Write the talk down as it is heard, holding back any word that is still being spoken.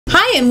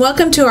Hi, and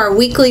welcome to our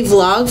weekly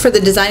vlog for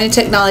the Design and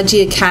Technology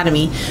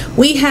Academy.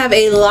 We have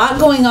a lot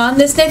going on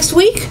this next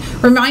week.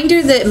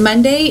 Reminder that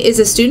Monday is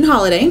a student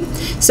holiday,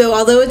 so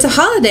although it's a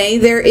holiday,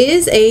 there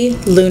is a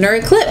lunar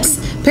eclipse.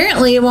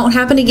 Apparently it won't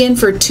happen again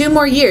for 2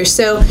 more years,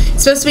 so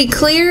it's supposed to be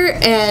clear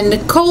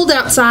and cold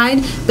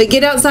outside, but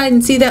get outside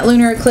and see that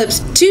lunar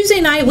eclipse.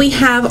 Tuesday night we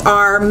have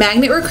our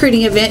magnet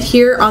recruiting event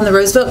here on the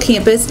Roosevelt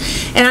campus,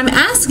 and I'm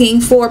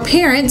asking for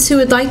parents who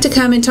would like to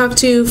come and talk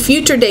to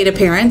future data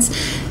parents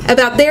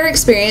about their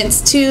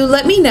experience to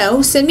let me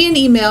know. Send me an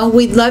email.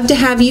 We'd love to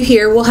have you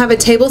here. We'll have a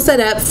table set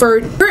up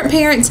for current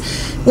parents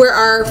where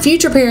our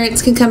future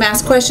parents can come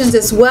ask questions,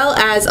 as well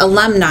as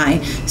alumni.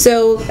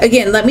 So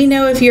again, let me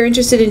know if you're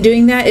interested in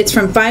doing that. It's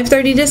from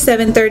 5:30 to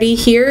 7:30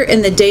 here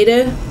in the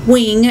data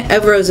wing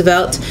of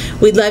Roosevelt.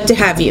 We'd love to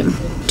have you.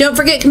 Don't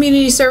forget,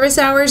 community service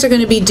hours are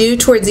going to be due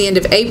towards the end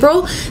of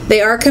April.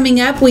 They are coming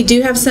up. We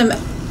do have some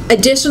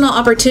additional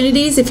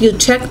opportunities. If you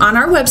check on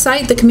our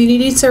website, the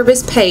community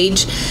service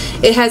page,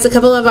 it has a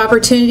couple of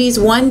opportunities,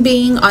 one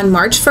being on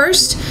March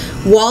 1st.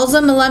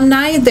 Walsham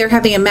alumni, they're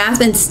having a math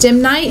and STEM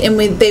night, and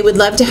they would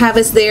love to have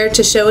us there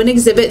to show an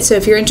exhibit. So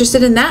if you're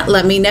interested in that,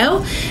 let me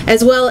know.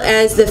 As well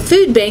as the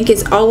food bank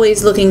is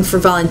always looking for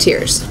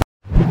volunteers.